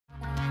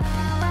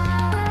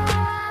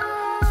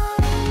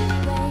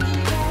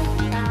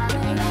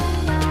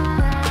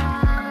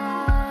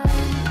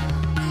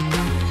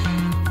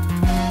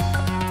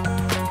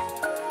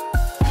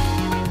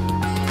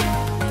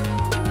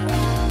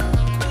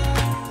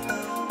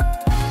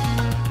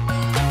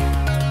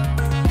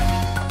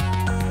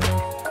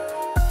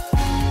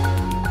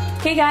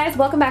Hey guys,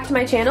 welcome back to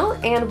my channel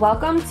and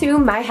welcome to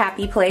my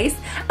happy place.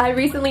 I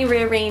recently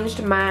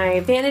rearranged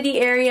my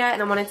vanity area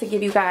and I wanted to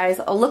give you guys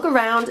a look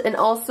around and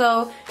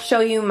also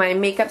show you my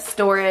makeup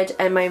storage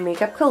and my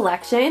makeup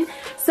collection.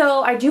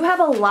 So I do have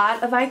a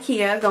lot of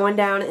IKEA going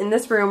down in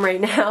this room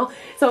right now.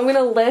 So I'm going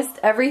to list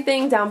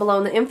everything down below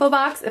in the info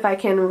box. If I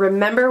can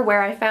remember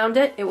where I found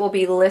it, it will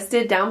be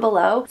listed down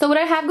below. So what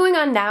I have going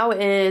on now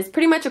is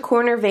pretty much a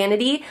corner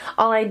vanity.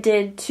 All I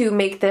did to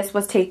make this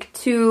was take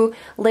two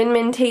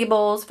Linnmon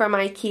tables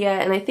from IKEA,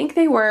 and I think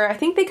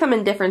they come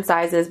in different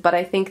sizes, but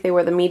I think they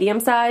were the medium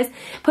size.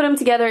 Put them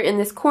together in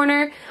this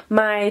corner.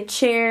 My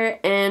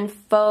chair and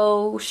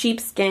faux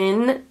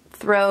sheepskin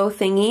throw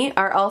thingy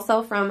are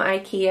also from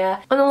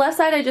IKEA. On the left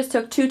side, I just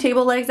took two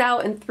table legs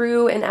out and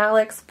threw an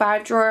Alex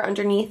 5 drawer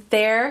underneath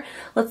there.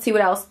 Let's see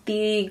what else.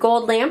 The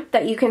gold lamp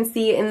that you can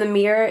see in the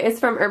mirror is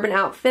from Urban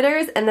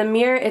Outfitters, and the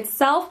mirror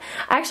itself,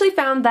 I actually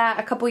found that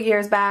a couple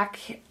years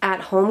back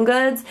at Home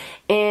Goods,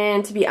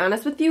 and to be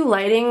honest with you,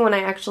 lighting when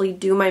I actually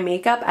do my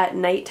makeup at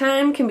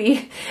nighttime can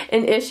be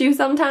an issue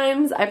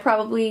sometimes. I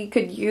probably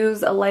could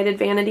use a lighted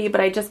vanity,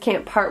 but I just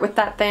can't part with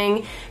that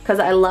thing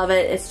because I love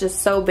it. It's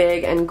just so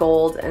big and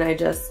gold, and I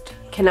just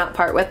cannot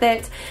part with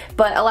it.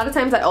 But a lot of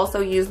times I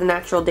also use the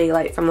natural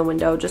daylight from the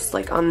window, just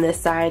like on this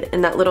side in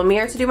that little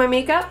mirror to do my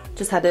makeup.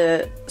 Just had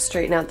to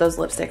straighten out those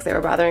lipsticks, they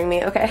were bothering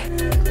me. Okay.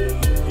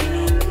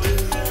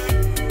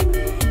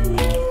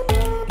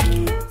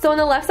 So on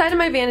the left side of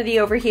my vanity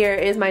over here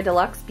is my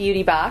deluxe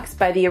beauty box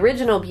by the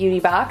original beauty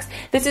box.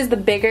 This is the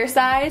bigger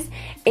size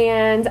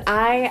and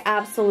I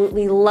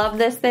absolutely love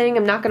this thing.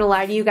 I'm not gonna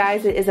lie to you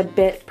guys, it is a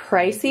bit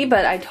pricey,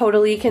 but I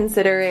totally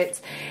consider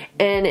it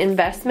an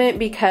investment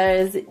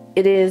because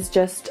it is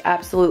just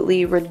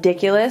absolutely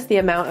ridiculous the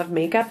amount of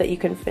makeup that you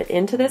can fit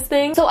into this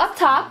thing. So up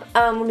top,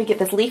 let me get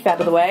this leaf out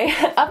of the way.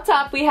 Up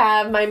top we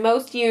have my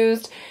most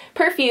used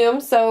perfume,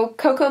 so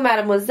Coco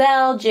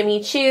Mademoiselle,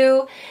 Jimmy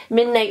Choo,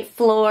 Midnight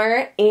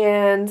Floor,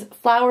 and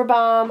Flower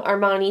Bomb,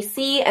 Armani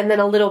C, and then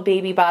a little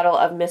baby bottle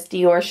of Miss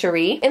Dior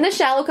Cherie. In the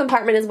shallow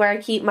compartment is where I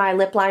keep my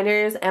lip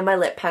liners and my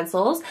lip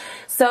pencils.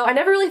 So I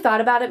never really thought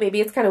about it.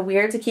 Maybe it's kind of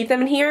weird to keep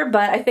them in here,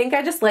 but I think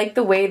I just like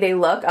the way they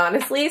look,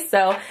 honestly.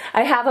 So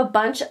I have a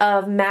bunch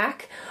of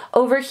MAC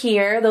over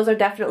here. Those are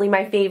definitely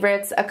my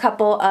favorites. A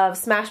couple of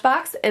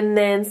Smashbox and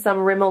then some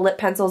Rimmel lip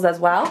pencils as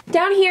well.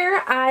 Down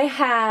here I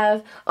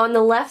have on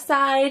the left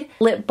side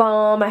lip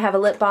balm. I have a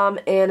lip balm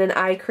and an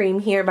eye cream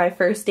here by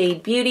First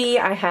Aid Beauty.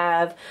 I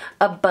have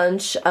a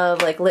bunch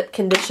of like lip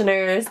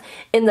conditioners.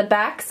 In the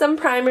back some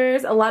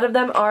primers. A lot of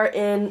them are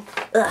in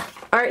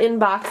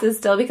boxes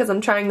still because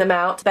I'm trying them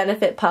out.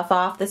 Benefit Puff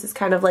Off. This is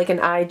kind of like an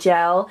eye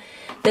gel.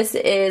 This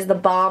is the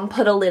Balm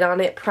Put a Lid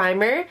on It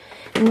primer.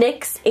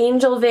 NYX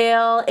Angel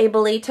Veil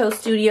Ableto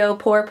Studio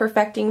Pore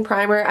Perfecting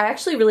Primer. I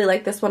actually really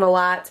like this one a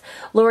lot.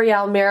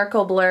 L'Oreal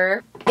Miracle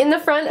Blur. In the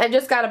front, I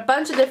just got a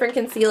bunch of different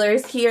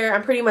concealers here.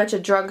 I'm pretty much a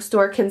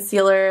drugstore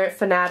concealer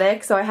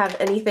fanatic, so I have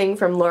anything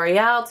from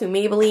L'Oreal to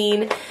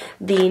Maybelline,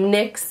 the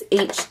NYX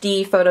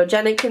HD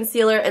Photogenic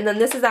Concealer, and then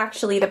this is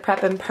actually the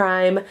Prep and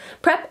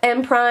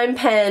Prime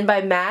pen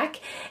by MAC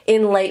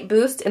in Light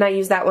Boost, and I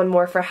use that one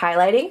more for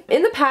highlighting.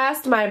 In the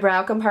past, my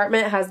brow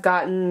compartment has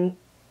gotten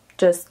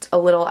just a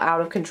little out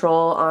of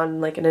control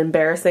on like an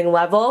embarrassing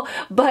level,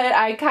 but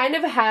I kind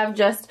of have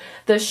just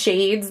the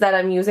shades that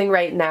I'm using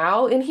right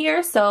now in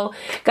here. So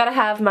gotta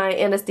have my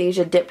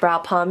Anastasia Dip Brow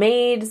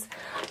Pomades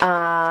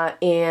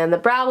and the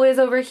Brow Wiz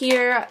over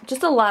here.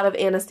 Just a lot of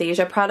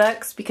Anastasia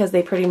products because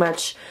they pretty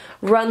much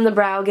run the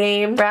brow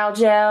game. Brow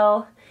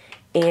gel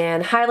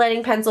and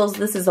highlighting pencils.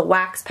 This is a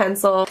wax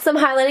pencil. Some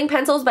highlighting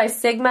pencils by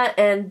Sigma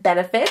and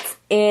Benefit,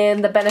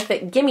 and the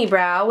Benefit Gimme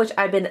Brow, which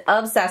I've been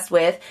obsessed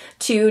with,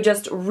 to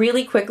just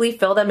really quickly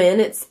fill them in.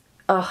 It's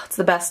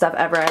the best stuff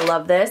ever. I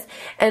love this.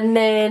 And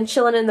then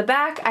chilling in the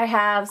back, I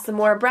have some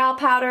more brow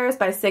powders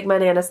by Sigma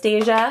and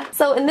Anastasia.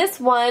 So in this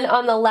one,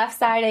 on the left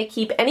side, I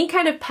keep any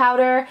kind of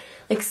powder,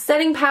 like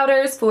setting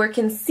powders for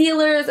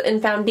concealers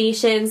and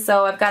foundations.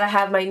 So I've got to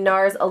have my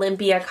NARS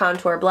Olympia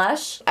Contour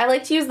Blush. I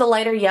like to use the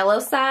lighter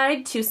yellow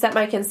side to set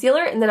my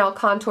concealer, and then I'll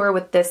contour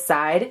with this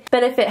side.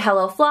 Benefit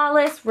Hello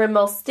Flawless,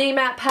 Rimmel Stay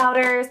Matte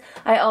powders.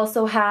 I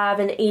also have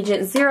an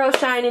Agent Zero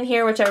Shine in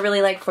here, which I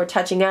really like for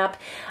touching up.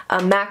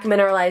 A MAC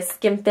Mineralized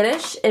Skin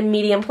Finish in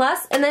Medium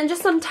Plus, and then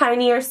just some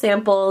tinier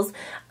samples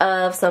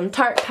of some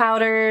Tarte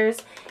powders.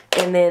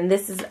 And then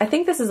this is, I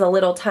think this is a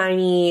little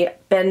tiny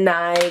Ben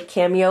Nye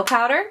Cameo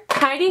powder.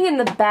 Hiding in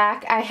the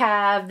back, I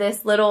have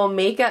this little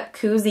makeup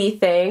koozie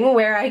thing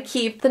where I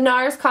keep the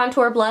NARS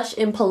Contour Blush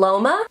in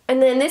Paloma.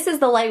 And then this is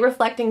the Light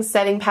Reflecting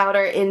Setting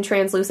Powder in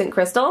Translucent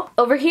Crystal.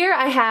 Over here,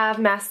 I have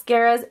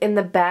mascaras in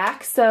the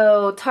back.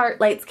 So Tarte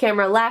Lights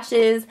Camera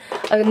Lashes,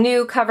 a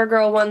new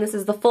CoverGirl one. This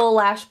is the Full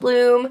Lash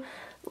Bloom.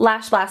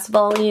 Lash Blast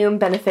Volume,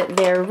 Benefit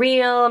They're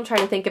Real. I'm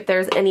trying to think if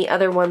there's any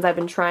other ones I've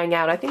been trying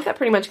out. I think that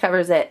pretty much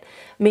covers it.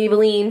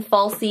 Maybelline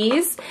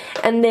Falsies.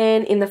 And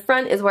then in the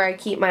front is where I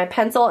keep my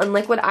pencil and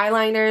liquid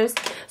eyeliners.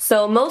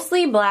 So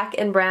mostly black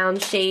and brown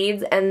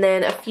shades and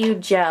then a few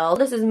gel.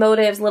 This is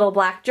Motive's Little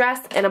Black Dress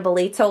and a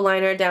Boleto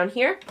liner down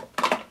here.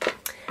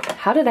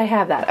 How did I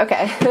have that?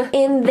 Okay.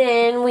 And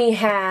then we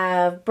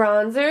have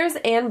bronzers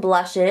and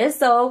blushes.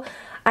 So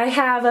I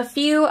have a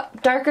few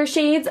darker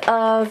shades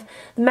of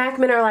MAC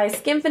Mineralized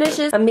Skin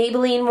Finishes. A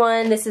Maybelline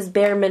one. This is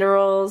Bare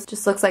Minerals.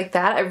 Just looks like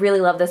that. I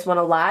really love this one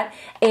a lot.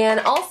 And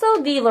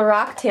also the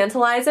Lorac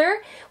Tantalizer,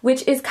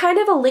 which is kind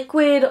of a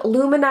liquid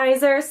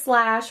luminizer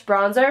slash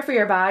bronzer for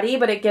your body,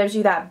 but it gives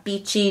you that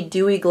beachy,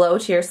 dewy glow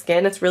to your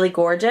skin. It's really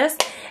gorgeous.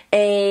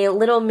 A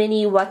little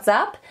mini What's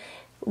Up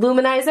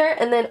luminizer,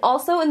 and then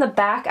also in the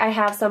back I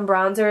have some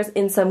bronzers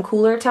in some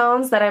cooler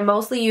tones that I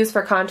mostly use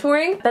for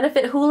contouring.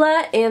 Benefit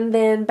Hoola, and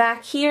then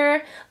back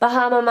here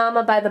Bahama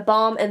Mama by The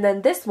Balm, and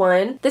then this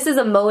one. This is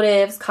a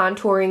Motives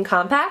Contouring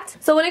Compact.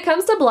 So when it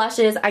comes to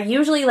blushes, I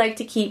usually like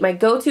to keep my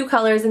go-to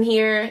colors in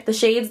here, the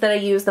shades that I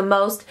use the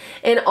most,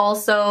 and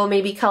also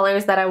maybe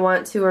colors that I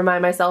want to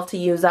remind myself to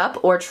use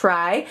up or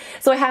try.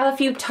 So I have a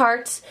few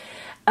Tarte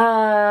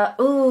I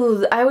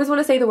always want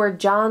to say the word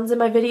Johns in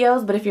my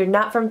videos, but if you're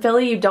not from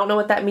Philly, you don't know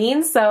what that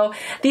means. So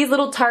these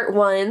little Tarte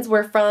ones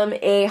were from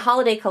a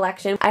holiday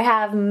collection. I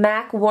have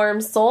MAC Warm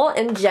Soul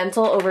and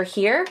Gentle over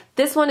here.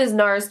 This one is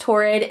NARS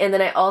Torrid, and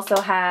then I also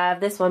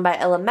have this one by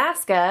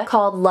Illamasqua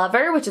called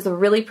Lover, which is a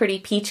really pretty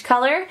peach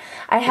color.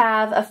 I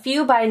have a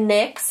few by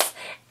NYX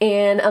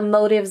and a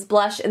Motives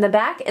blush in the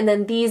back, and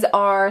then these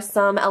are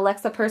some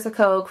Alexa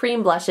Persico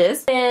cream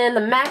blushes. And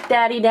the MAC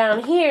Daddy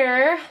down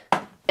here.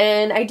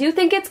 And I do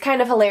think it's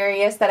kind of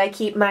hilarious that I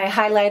keep my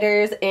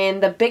highlighters in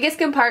the biggest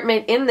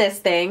compartment in this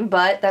thing,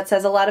 but that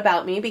says a lot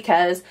about me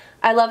because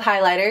I love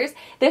highlighters.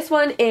 This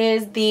one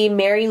is the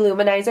Mary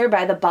Luminizer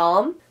by The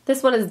Balm.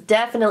 This one is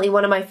definitely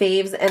one of my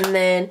faves. And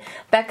then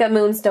Becca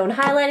Moonstone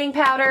Highlighting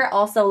Powder,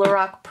 also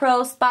Lorac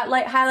Pro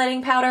Spotlight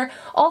Highlighting Powder.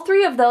 All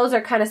three of those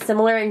are kind of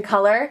similar in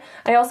color.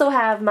 I also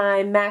have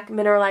my MAC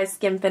Mineralized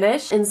Skin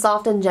Finish in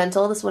Soft and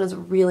Gentle. This one is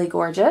really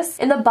gorgeous.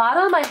 In the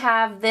bottom I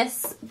have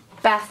this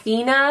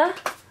Bathina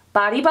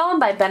Body Balm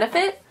by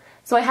Benefit.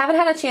 So I haven't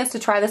had a chance to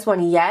try this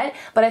one yet,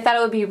 but I thought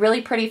it would be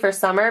really pretty for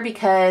summer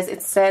because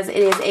it says it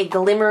is a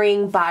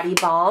glimmering body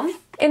balm.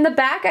 In the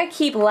back I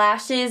keep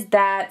lashes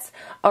that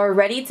are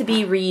ready to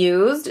be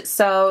reused,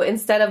 so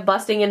instead of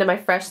busting into my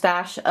fresh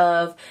stash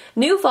of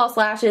new false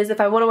lashes,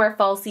 if I want to wear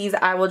falsies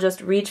I will just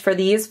reach for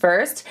these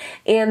first.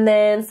 And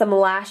then some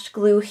lash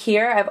glue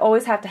here. I've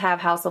always had to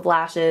have House of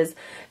Lashes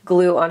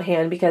glue on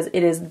hand because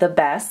it is the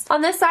best.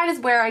 On this side is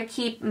where I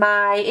keep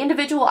my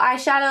individual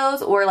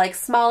eyeshadows or like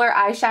smaller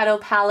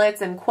eyeshadow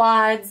palettes and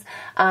quads.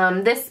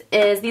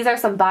 These are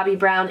some Bobbi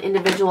Brown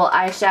individual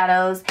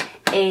eyeshadows,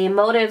 a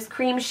Motives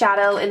cream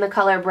shadow in the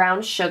color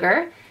Brown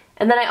Sugar,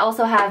 and then I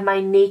also have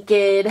my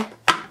Naked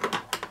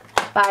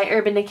by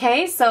Urban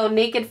Decay, so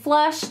Naked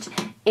Flushed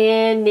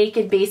and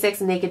Naked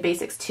Basics and Naked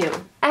Basics 2.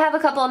 I have a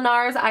couple of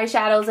NARS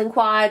eyeshadows and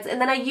quads,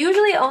 and then I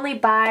usually only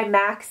buy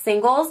MAC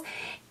singles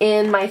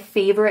in my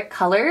favorite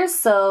colors,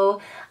 so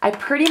I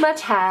pretty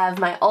much have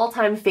my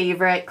all-time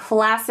favorite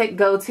classic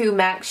go-to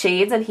MAC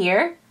shades in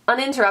here.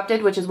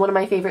 Uninterrupted, which is one of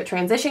my favorite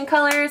transition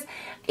colors,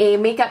 a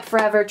Makeup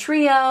Forever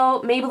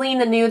Trio, Maybelline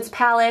The Nudes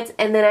palette,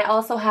 and then I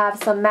also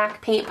have some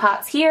MAC paint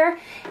pots here,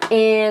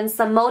 and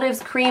some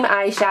Motives cream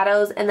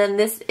eyeshadows, and then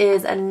this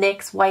is a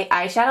NYX white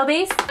eyeshadow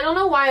base. I don't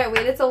know why I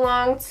waited so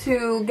long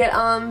to get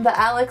on the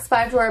Alex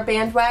 5-drawer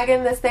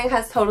bandwagon. This thing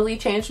has totally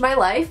changed my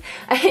life.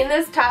 In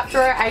this top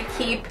drawer I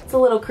keep, it's a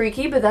little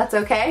creaky, but that's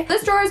okay.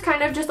 This drawer is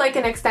kind of just like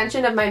an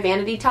extension of my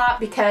vanity top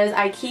because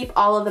I keep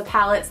all of the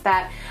palettes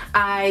that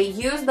I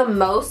use the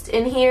most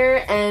in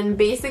here, and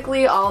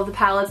basically all of the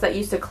palettes that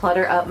used to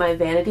clutter up my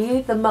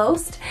vanity the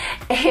most,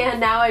 and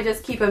now I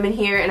just keep them in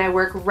here and I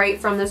work right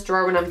from this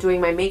drawer when I'm doing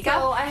my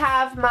makeup. So I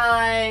have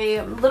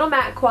my little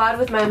MAC quad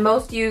with my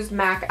most used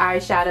MAC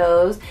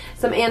eyeshadows,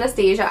 some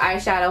Anastasia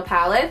eyeshadow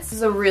palettes. This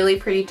is a really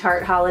pretty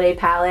Tarte holiday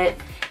palette.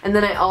 And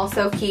then I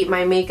also keep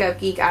my Makeup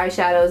Geek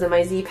eyeshadows and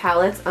my Z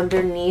palettes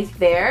underneath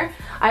there.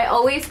 I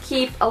always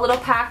keep a little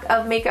pack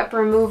of makeup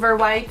remover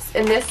wipes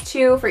in this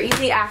too for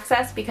easy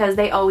access because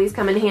they always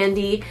come in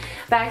handy.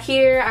 Back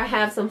here I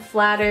have some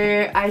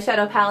flatter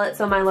eyeshadow palettes,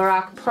 so my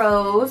Lorac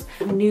Pros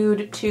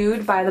Nude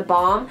Tude by The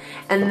Balm,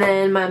 and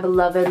then my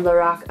beloved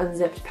Lorac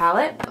Unzipped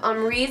palette.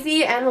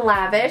 Reezy and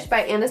Lavish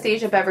by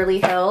Anastasia Beverly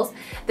Hills.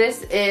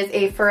 This is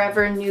a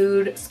Forever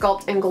Nude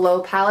Sculpt and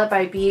Glow palette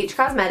by BH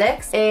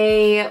Cosmetics.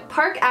 A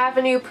Park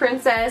Avenue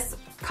Princess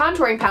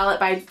contouring palette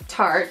by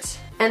Tarte.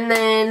 And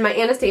then my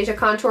Anastasia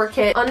contour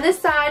kit. On this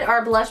side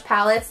are blush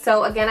palettes.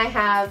 So again, I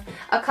have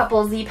a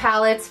couple Z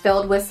palettes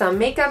filled with some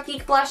Makeup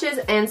Geek blushes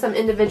and some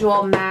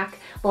individual MAC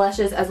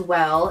blushes as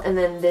well. And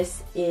then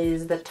this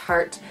is the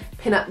Tarte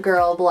Pinup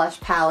Girl blush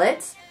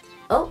palette.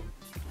 Oh,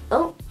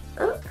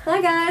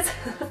 hi guys.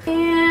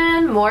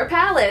 And more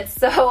palettes.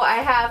 So I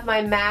have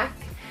my MAC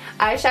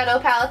eyeshadow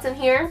palettes in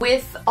here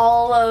with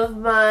all of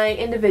my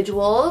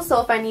individuals,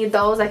 so if I need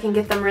those I can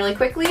get them really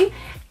quickly,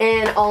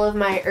 and all of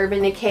my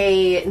Urban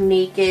Decay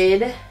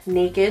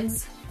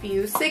Nakeds,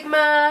 few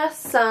Sigma,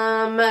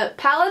 some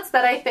palettes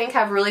that I think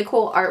have really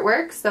cool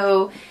artwork,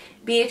 so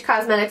BH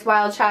Cosmetics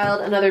Wild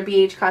Child, another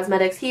BH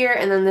Cosmetics here,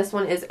 and then this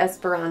one is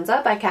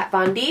Esperanza by Kat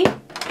Von D.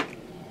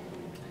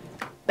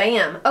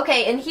 Bam.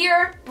 Okay, and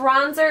here,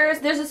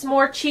 bronzers. There's just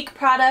more cheek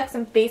products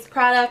and face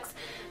products.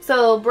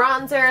 So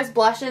bronzers,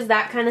 blushes,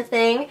 that kind of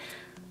thing.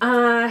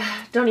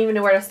 Don't even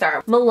know where to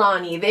start.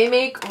 Milani, they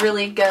make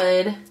really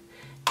good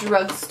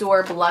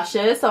drugstore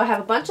blushes, so I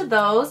have a bunch of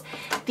those.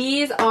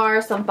 These are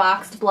some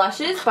boxed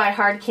blushes by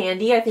Hard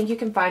Candy. I think you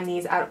can find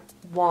these at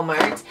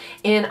Walmart,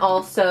 and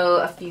also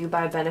a few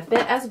by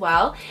Benefit as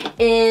well.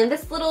 In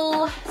this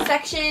little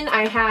section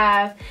I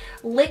have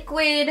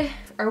liquid,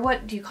 or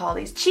what do you call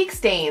these? Cheek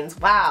stains.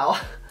 Wow.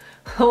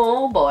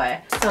 Oh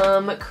boy.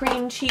 Some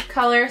cream cheek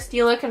color,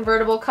 Stila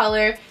convertible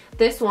color.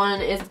 This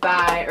one is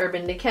by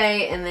Urban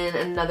Decay, and then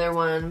another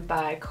one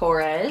by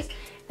Korres.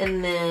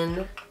 And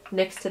then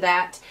next to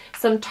that,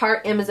 some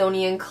Tarte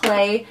Amazonian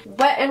Clay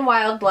Wet n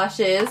Wild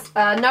blushes,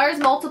 NARS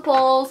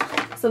multiples,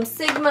 some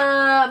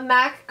Sigma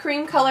MAC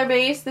cream color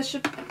base. This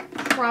should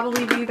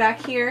probably be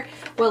back here.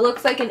 What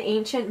looks like an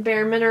Ancient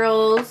Bare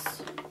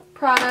Minerals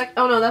product.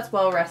 Oh no, that's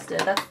well rested.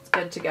 That's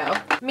good to go.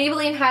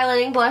 Maybelline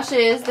highlighting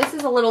blushes. This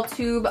is a little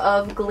tube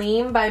of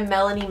Gleam by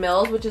Melanie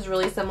Mills, which is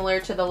really similar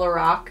to the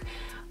Lorac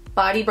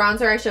body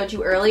bronzer I showed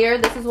you earlier.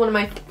 This is one of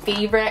my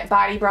favorite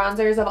body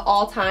bronzers of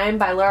all time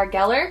by Laura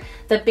Geller.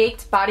 The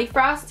Baked Body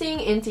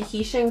Frosting in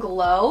Tahitian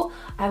Glow.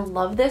 I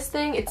love this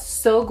thing. It's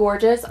so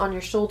gorgeous on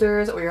your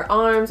shoulders or your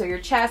arms or your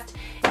chest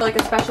for like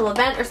a special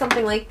event or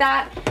something like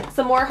that.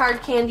 Some more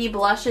Hard Candy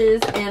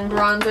blushes and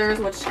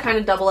bronzers, which kind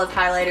of double as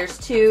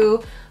highlighters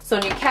too.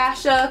 Sonia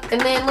Kashuk.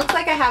 And then looks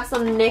like I have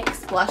some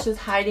NYX blushes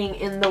hiding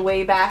in the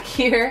way back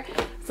here.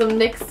 Some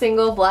NYX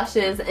single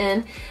blushes,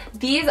 and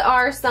these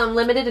are some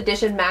limited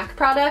edition MAC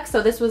products.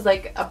 So this was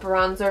like a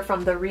bronzer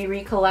from the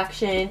Riri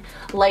collection,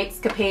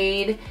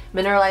 Lightscapade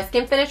Mineralized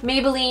Skin Finish,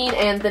 Maybelline,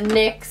 and the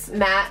NYX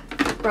matte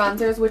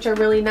bronzers, which are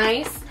really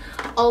nice.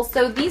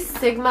 Also, these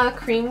Sigma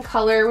cream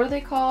color, what are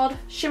they called?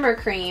 Shimmer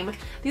cream.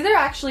 These are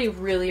actually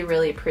really,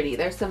 really pretty.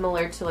 They're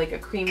similar to like a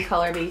cream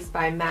color base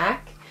by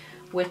MAC,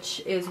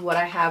 which is what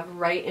I have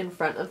right in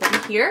front of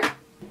them here.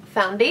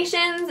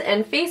 Foundations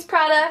and face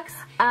products.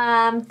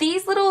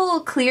 These little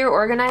clear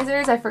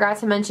organizers, I forgot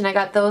to mention, I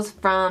got those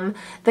from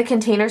the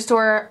Container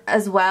Store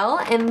as well.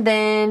 And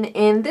then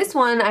in this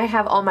one I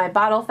have all my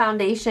bottle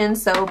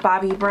foundations, so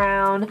Bobbi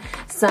Brown,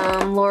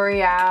 some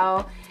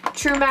L'Oreal,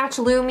 True Match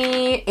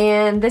Lumi,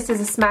 and this is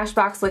a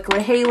Smashbox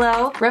Liquid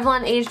Halo,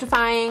 Revlon Age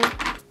Defying,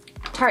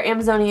 Tarte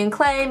Amazonian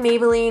Clay,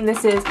 Maybelline.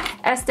 This is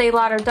Estee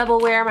Lauder Double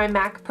Wear, my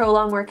MAC Pro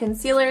Longwear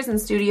Concealers and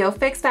Studio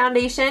Fix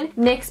Foundation,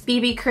 NYX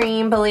BB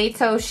Cream,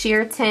 Beleto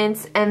Sheer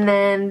Tint, and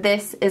then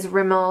this is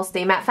Rimmel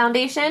Stay Matte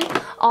Foundation.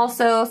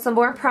 Also some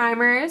more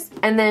primers,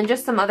 and then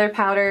just some other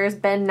powders,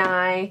 Ben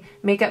Nye,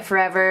 Makeup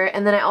Forever,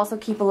 and then I also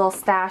keep a little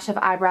stash of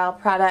eyebrow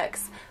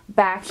products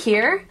back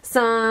here.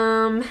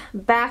 Some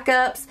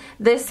backups.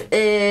 This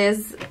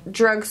is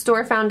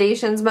drugstore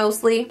foundations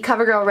mostly.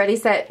 CoverGirl Ready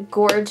Set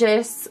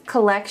Gorgeous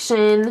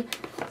collection.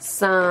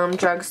 Some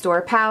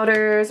drugstore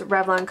powders.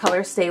 Revlon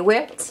Color Stay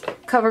Whipped.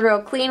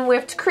 CoverGirl Clean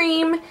Whipped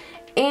Cream.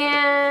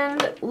 And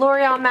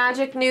L'Oreal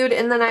Magic Nude,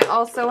 and then I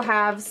also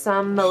have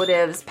some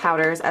Motives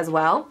powders as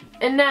well.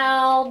 And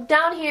now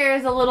down here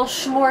is a little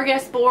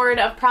smorgasbord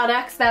of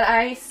products that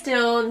I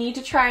still need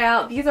to try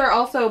out. These are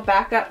also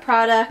backup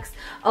products.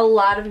 A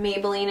lot of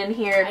Maybelline in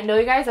here. I know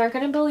you guys aren't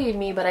going to believe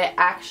me, but I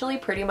actually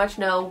pretty much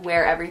know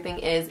where everything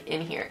is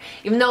in here.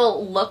 Even though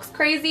it looks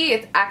crazy,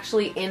 it's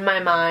actually in my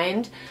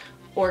mind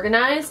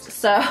organized.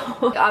 So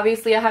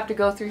obviously I have to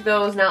go through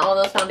those. Not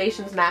all those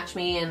foundations match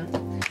me,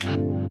 and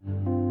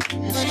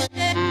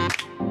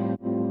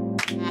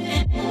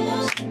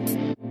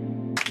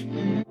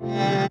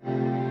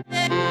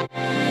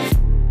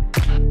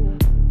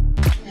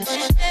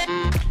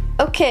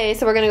okay,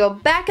 so we're gonna go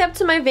back up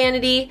to my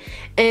vanity,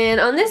 and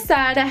on this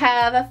side I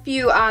have a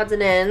few odds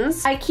and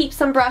ends. I keep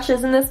some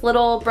brushes in this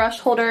little brush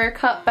holder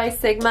cup by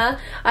Sigma.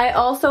 I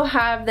also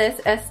have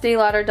this Estee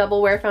Lauder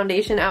Double Wear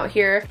Foundation out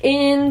here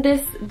in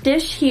this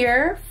dish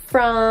here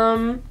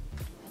from,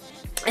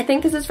 I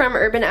think this is from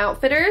Urban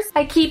Outfitters.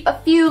 I keep a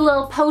few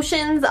little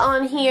potions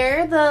on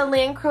here. The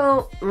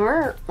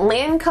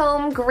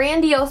Lancome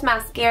Grandiose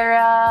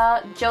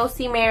Mascara,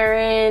 Josie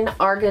Marin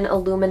Argan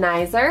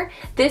Illuminizer.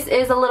 This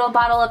is a little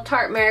bottle of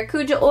Tarte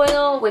Maracuja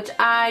Oil, which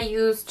I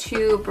use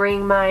to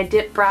bring my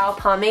dip brow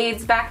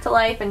pomades back to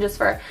life and just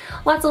for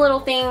lots of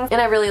little things.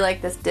 And I really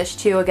like this dish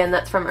too. Again,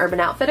 that's from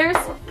Urban Outfitters.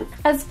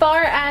 As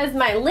far as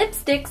my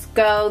lipsticks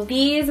go,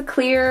 these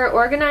clear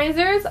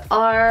organizers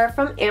are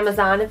from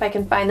Amazon. If I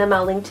can find them,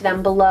 I'll link to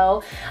them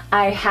below.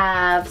 I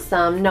have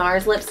some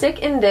NARS lipstick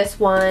in this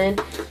one.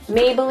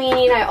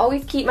 Maybelline, I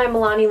always keep my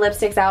Milani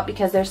lipsticks out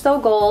because they're so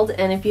gold,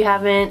 and if you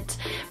haven't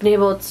been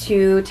able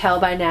to tell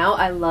by now,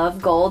 I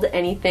love gold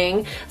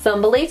anything.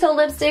 Some Beleto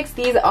lipsticks.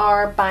 These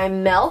are by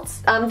Melt.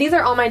 These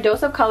are all my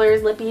Dose of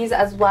Colors lippies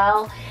as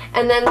well.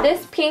 And then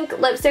this pink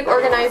lipstick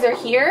organizer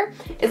here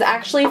is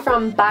actually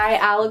from By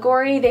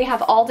Allegory. They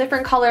have all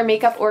different color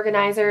makeup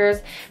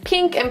organizers,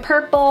 pink and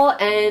purple,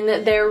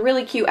 and they're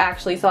really cute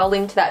actually, so I'll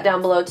link to that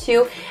down below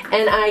too.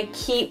 And I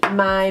keep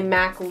my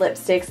MAC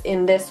lipsticks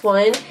in this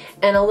one,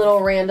 and a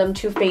little random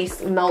Too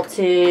Faced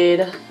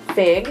Melted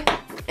Fig.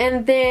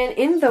 And then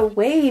in the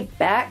way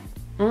back,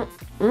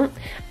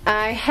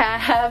 I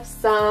have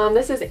some,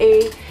 this is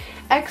a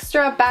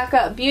extra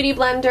backup beauty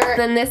blender.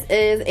 Then this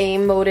is a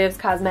Motives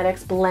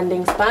Cosmetics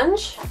blending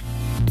sponge.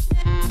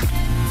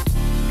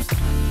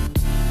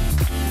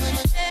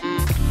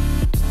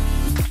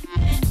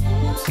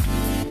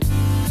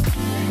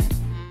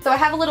 So I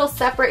have a little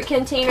separate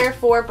container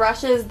for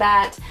brushes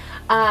that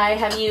I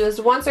have used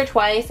once or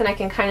twice and I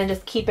can kind of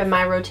just keep in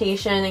my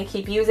rotation and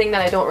keep using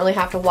that I don't really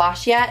have to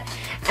wash yet.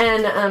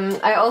 And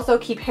I also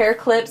keep hair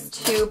clips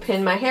to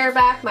pin my hair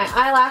back, my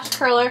eyelash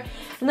curler.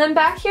 And then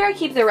back here I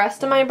keep the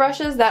rest of my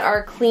brushes that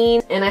are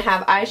clean, and I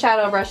have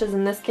eyeshadow brushes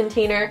in this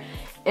container.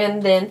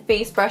 And then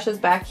face brushes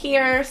back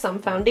here, some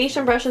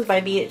foundation brushes by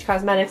BH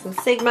Cosmetics and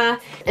Sigma,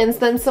 and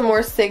then some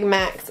more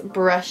Sigmax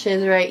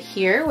brushes right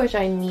here, which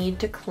I need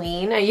to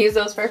clean. I use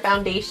those for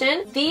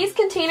foundation. These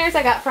containers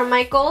I got from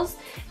Michael's,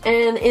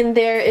 and in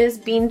there is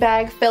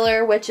beanbag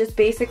filler, which is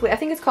basically, I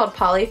think it's called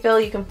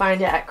polyfill. You can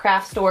find it at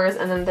craft stores,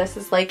 and then this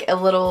is like a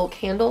little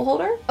candle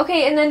holder.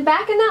 Okay, and then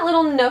back in that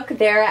little nook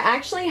there, I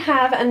actually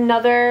have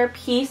another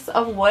piece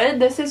of wood.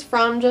 This is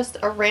from just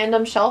a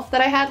random shelf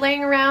that I had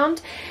laying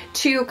around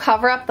to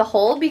cover up the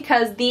hole,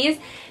 because these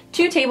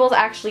two tables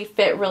actually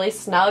fit really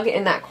snug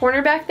in that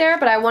corner back there,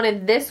 but I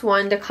wanted this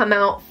one to come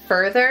out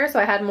further so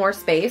I had more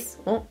space.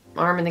 Oh,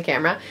 arm in the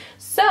camera.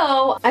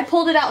 So I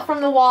pulled it out from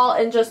the wall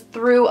and just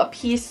threw a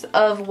piece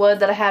of wood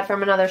that I had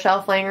from another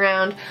shelf laying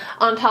around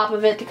on top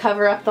of it to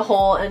cover up the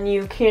hole, and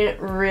you can't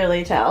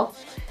really tell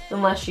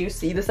unless you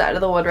see the side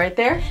of the wood right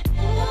there.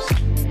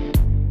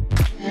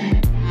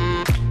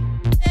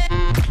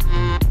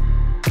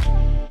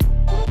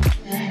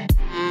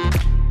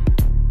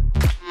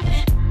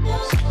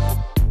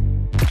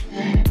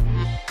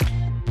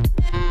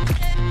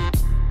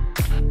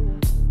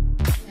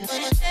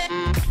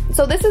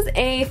 So this is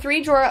a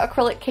 3-drawer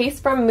acrylic case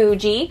from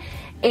Muji,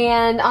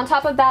 and on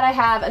top of that I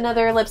have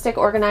another lipstick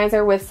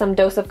organizer with some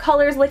Dose of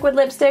Colors liquid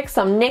lipsticks,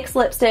 some NYX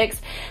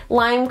lipsticks,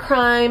 Lime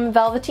Crime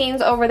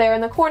Velveteens over there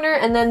in the corner,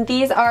 and then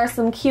these are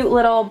some cute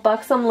little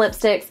buxom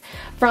lipsticks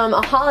from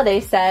a holiday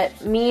set.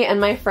 Me and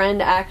my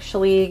friend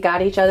actually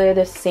got each other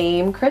the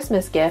same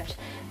Christmas gift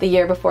the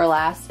year before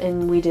last,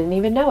 and we didn't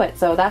even know it.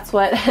 So that's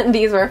what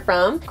these were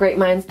from. Great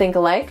minds think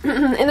alike.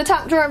 In the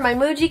top drawer of my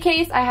Muji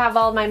case, I have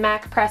all my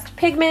MAC pressed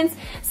pigments,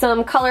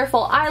 some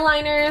colorful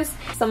eyeliners,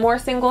 some more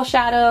single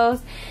shadows,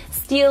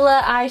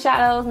 Stila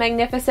eyeshadows,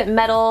 Magnificent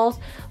Metals,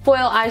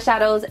 foil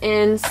eyeshadows,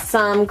 and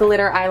some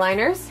glitter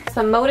eyeliners.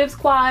 Some Motives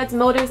quads,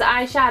 Motives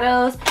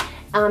eyeshadows,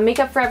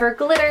 Makeup Forever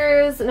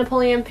glitters,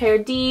 Napoleon Pair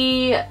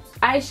D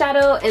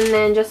eyeshadow, and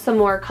then just some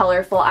more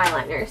colorful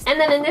eyeliners. And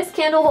then in this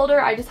candle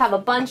holder, I just have a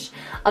bunch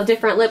of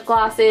different lip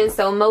glosses,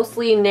 so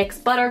mostly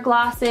NYX butter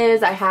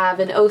glosses. I have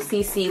an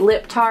OCC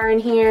lip tar in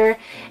here,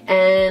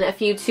 and a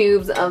few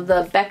tubes of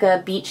the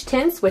Becca Beach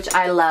tints, which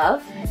I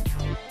love.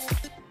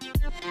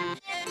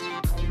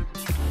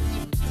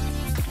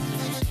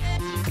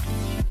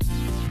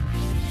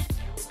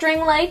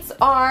 String lights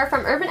are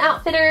from Urban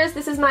Outfitters.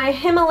 This is my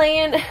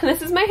Himalayan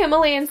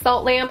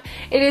salt lamp.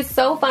 It is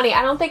so funny.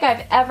 I don't think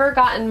I've ever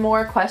gotten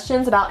more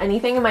questions about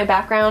anything in my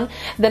background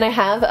than I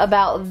have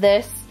about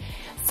this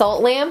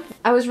salt lamp.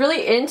 I was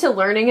really into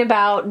learning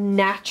about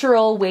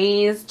natural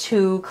ways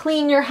to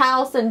clean your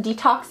house and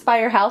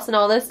detoxify your house and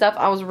all this stuff.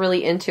 I was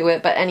really into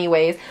it, but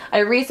anyways, I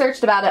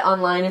researched about it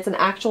online. It's an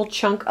actual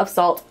chunk of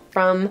salt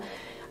from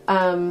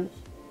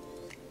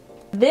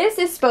this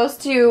is supposed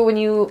to, when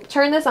you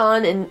turn this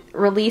on, and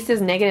releases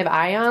negative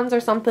ions or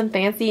something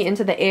fancy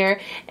into the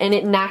air, and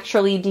it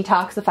naturally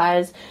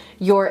detoxifies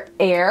your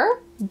air.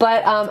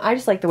 But I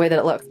just like the way that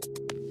it looks.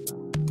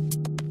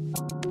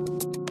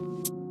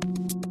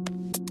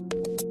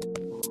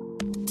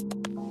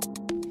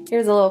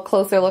 Here's a little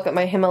closer look at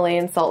my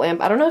Himalayan salt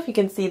lamp. I don't know if you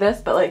can see this,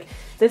 but like,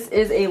 this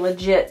is a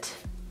legit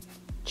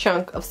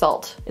chunk of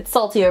salt. It's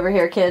salty over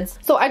here, kids.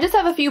 So I just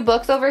have a few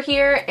books over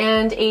here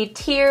and a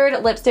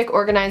tiered lipstick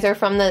organizer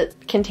from the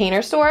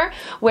Container Store,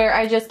 where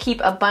I just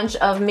keep a bunch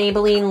of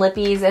Maybelline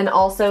lippies and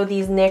also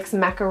these NYX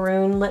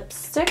macaroon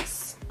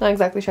lipsticks. Not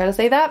exactly trying to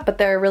say that, but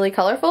they're really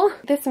colorful.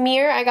 This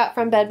mirror I got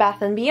from Bed Bath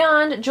 &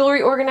 Beyond,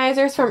 jewelry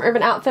organizers from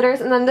Urban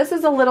Outfitters, and then this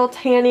is a little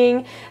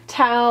tanning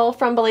towel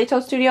from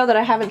Boleto Studio that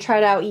I haven't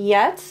tried out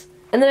yet.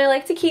 And then I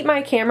like to keep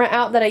my camera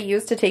out that I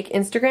use to take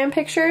Instagram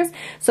pictures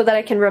so that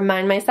I can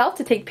remind myself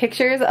to take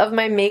pictures of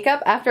my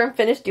makeup after I'm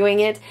finished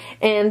doing it.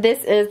 And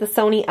this is the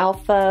Sony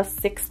Alpha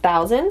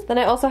 6000. Then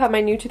I also have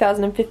my new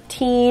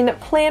 2015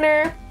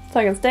 planner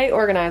so I can stay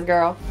organized,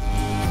 girl.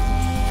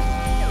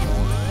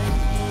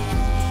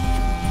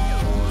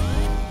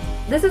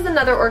 This is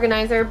another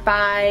organizer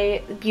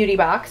by Beauty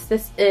Box.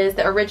 This is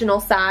the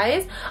original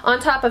size. On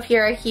top of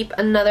here I keep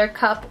another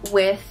cup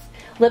with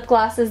lip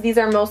glosses. These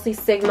are mostly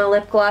Sigma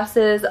lip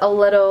glosses, a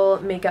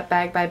little makeup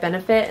bag by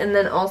Benefit, and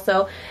then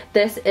also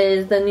this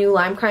is the new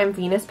Lime Crime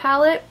Venus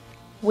palette,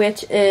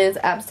 which is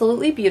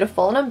absolutely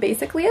beautiful and I'm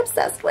basically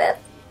obsessed with.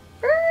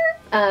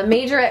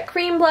 Majorette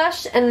cream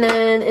blush, and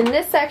then in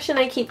this section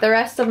I keep the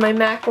rest of my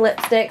MAC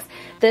lipsticks.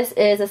 This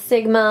is a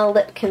Sigma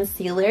lip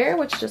concealer,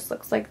 which just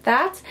looks like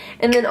that,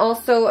 and then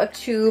also a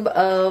tube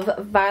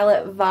of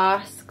Violet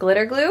Voss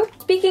glitter glue.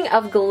 Speaking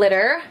of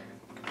glitter,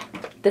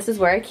 this is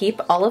where I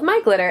keep all of my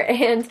glitter,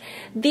 and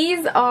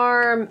these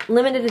are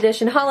limited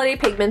edition holiday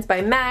pigments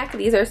by MAC.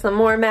 These are some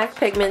more MAC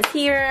pigments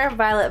here,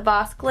 Violet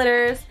Voss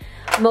glitters,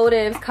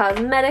 Motives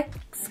Cosmetics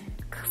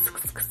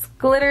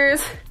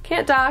glitters,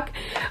 can't talk,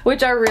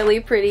 which are really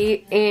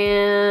pretty,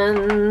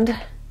 and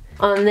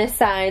on this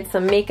side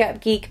some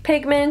Makeup Geek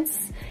pigments.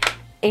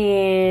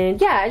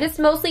 And yeah, I just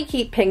mostly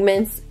keep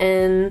pigments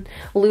and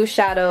loose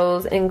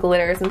shadows and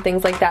glitters and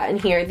things like that in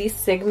here. These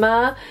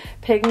Sigma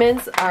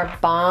pigments are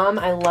bomb.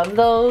 I love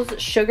those.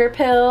 Sugar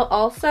Pill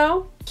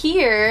also.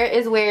 Here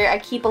is where I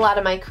keep a lot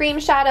of my cream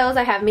shadows.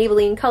 I have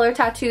Maybelline Color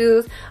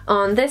Tattoos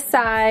on this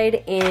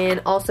side, and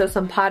also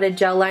some potted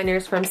gel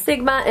liners from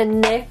Sigma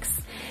and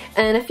NYX,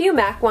 and a few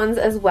MAC ones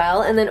as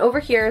well. And then over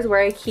here is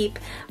where I keep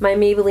my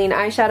Maybelline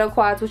eyeshadow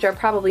quads, which are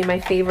probably my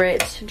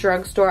favorite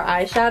drugstore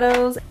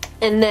eyeshadows.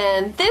 And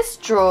then this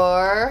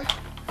drawer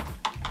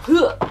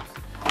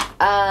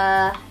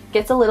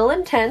gets a little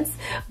intense,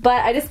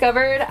 but I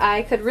discovered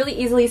I could really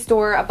easily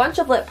store a bunch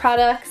of lip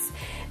products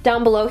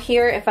down below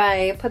here if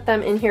I put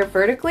them in here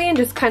vertically and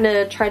just kind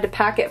of try to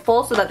pack it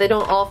full so that they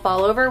don't all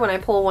fall over when I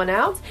pull one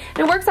out.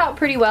 And it works out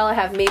pretty well. I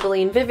have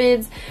Maybelline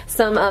Vivids,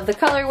 some of the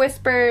Color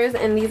Whispers,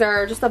 and these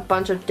are just a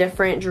bunch of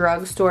different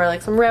drugstore,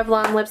 like some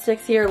Revlon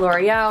lipsticks here,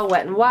 L'Oreal,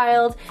 Wet n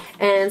Wild,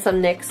 and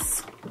some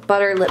NYX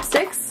Butter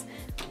lipsticks.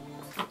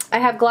 I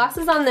have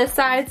glosses on this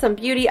side, some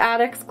Beauty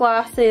Addicts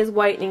glosses,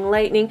 Whitening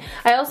Lightning.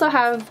 I also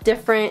have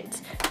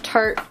different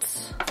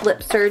Tarte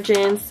lip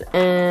surgeons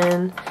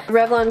and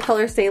Revlon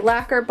Color Stay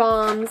Lacquer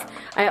Bombs.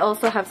 I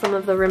also have some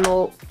of the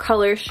Rimmel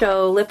Color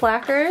Show lip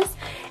lacquers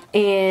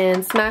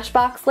and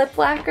Smashbox lip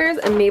lacquers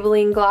and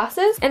Maybelline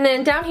glosses. And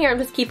then down here I'm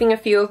just keeping a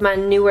few of my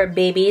newer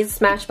babies,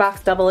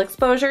 Smashbox Double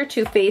Exposure,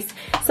 Too Faced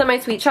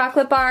Semi-Sweet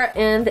Chocolate Bar,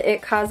 and the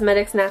IT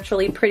Cosmetics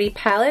Naturally Pretty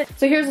palette.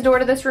 So here's the door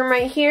to this room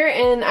right here,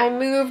 and I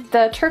moved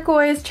the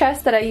turquoise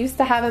chest that I used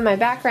to have in my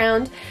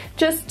background,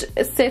 just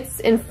sits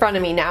in front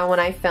of me now when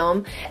I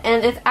film.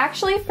 And it's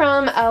actually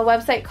from a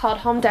website called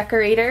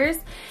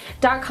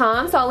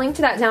homedecorators.com, so I'll link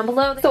to that down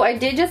below. So I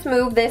did just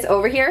move this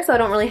over here, so I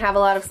don't really have a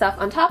lot of stuff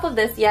on top of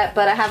this yet,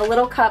 but I have a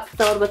little cup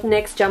filled with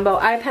NYX Jumbo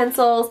eye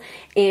pencils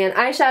and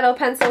eyeshadow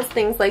pencils,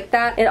 things like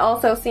that. It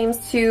also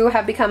seems to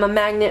have become a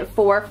magnet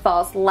for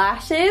false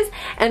lashes.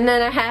 And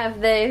then I have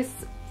this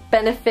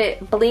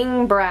Benefit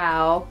Bling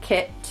Brow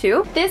Kit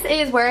too. This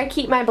is where I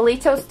keep my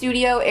Belito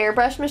Studio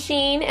airbrush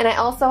machine, and I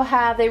also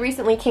have, they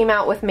recently came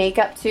out with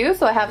makeup too,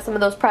 so I have some of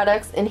those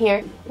products in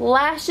here.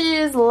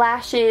 Lashes,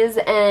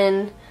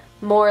 and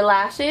more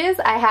lashes.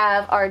 I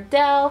have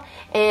Ardell,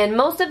 and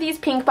most of these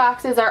pink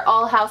boxes are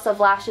all House of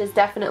Lashes,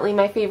 definitely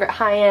my favorite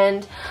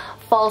high-end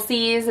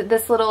falsies.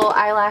 This little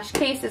eyelash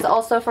case is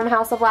also from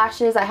House of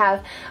Lashes. I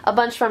have a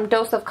bunch from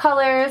Dose of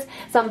Colors,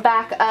 some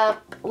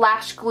backup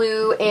lash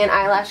glue, and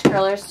eyelash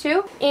curlers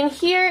too. In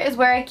here is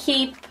where I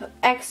keep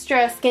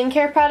extra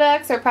skincare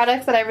products or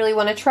products that I really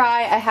want to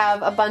try. I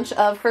have a bunch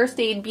of First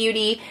Aid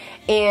Beauty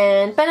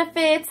and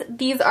Benefits.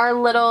 These are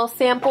little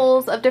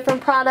samples of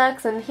different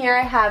products, and here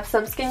I have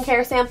some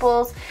skincare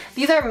samples.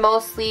 These are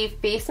mostly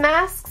face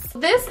masks.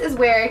 This is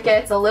where it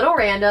gets a little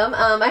random.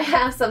 I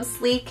have some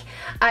sleek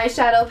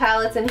eyeshadow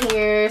palettes in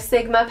here,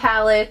 Sigma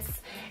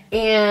palettes,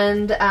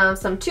 and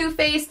some Too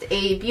Faced,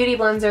 a Beauty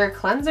Blender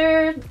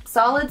Cleanser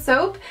Solid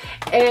Soap,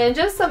 and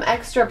just some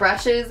extra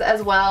brushes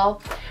as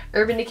well.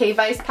 Urban Decay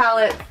Vice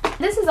palette.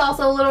 This is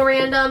also a little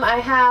random. I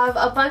have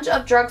a bunch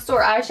of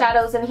drugstore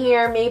eyeshadows in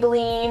here,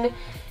 Maybelline,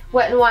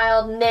 Wet n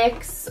Wild,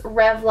 NYX,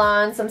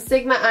 Revlon, some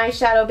Sigma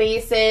eyeshadow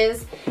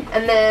bases,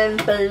 and then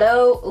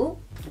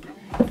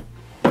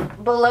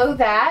below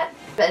that,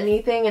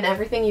 anything and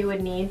everything you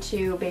would need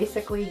to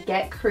basically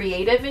get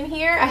creative in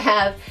here. I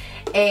have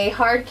a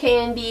Hard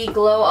Candy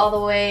Glow All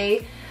the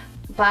Way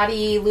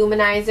body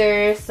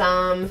luminizer,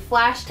 some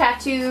flash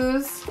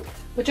tattoos,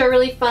 which are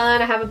really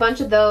fun. I have a bunch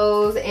of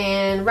those,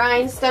 and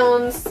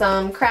rhinestones,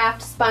 some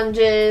craft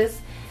sponges,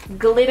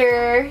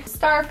 glitter,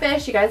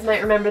 starfish, you guys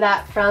might remember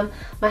that from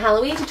my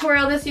Halloween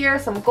tutorial this year,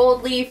 some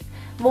gold leaf,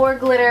 more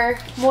glitter,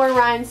 more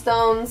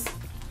rhinestones,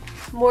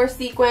 more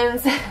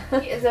sequins.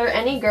 Is there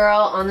any girl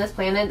on this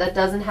planet that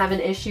doesn't have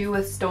an issue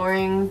with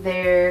storing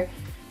their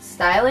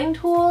styling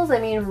tools? I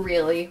mean,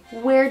 really,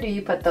 where do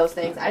you put those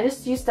things? I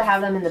just used to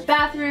have them in the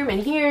bathroom, and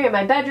here, in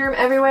my bedroom,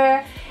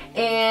 everywhere.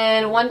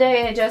 And one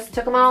day I just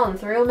took them all and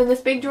threw them in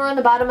this big drawer in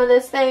the bottom of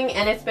this thing,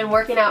 and it's been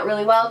working out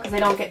really well because they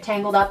don't get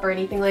tangled up or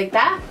anything like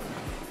that.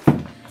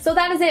 So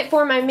that is it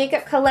for my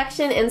makeup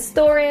collection and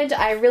storage.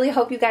 I really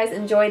hope you guys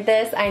enjoyed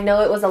this. I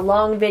know it was a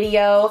long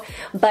video,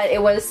 but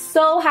it was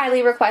so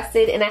highly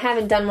requested, and I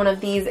haven't done one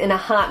of these in a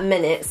hot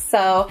minute.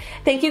 So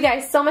thank you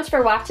guys so much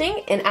for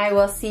watching, and I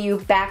will see you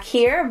back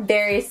here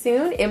very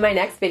soon in my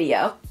next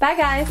video. Bye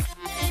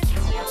guys!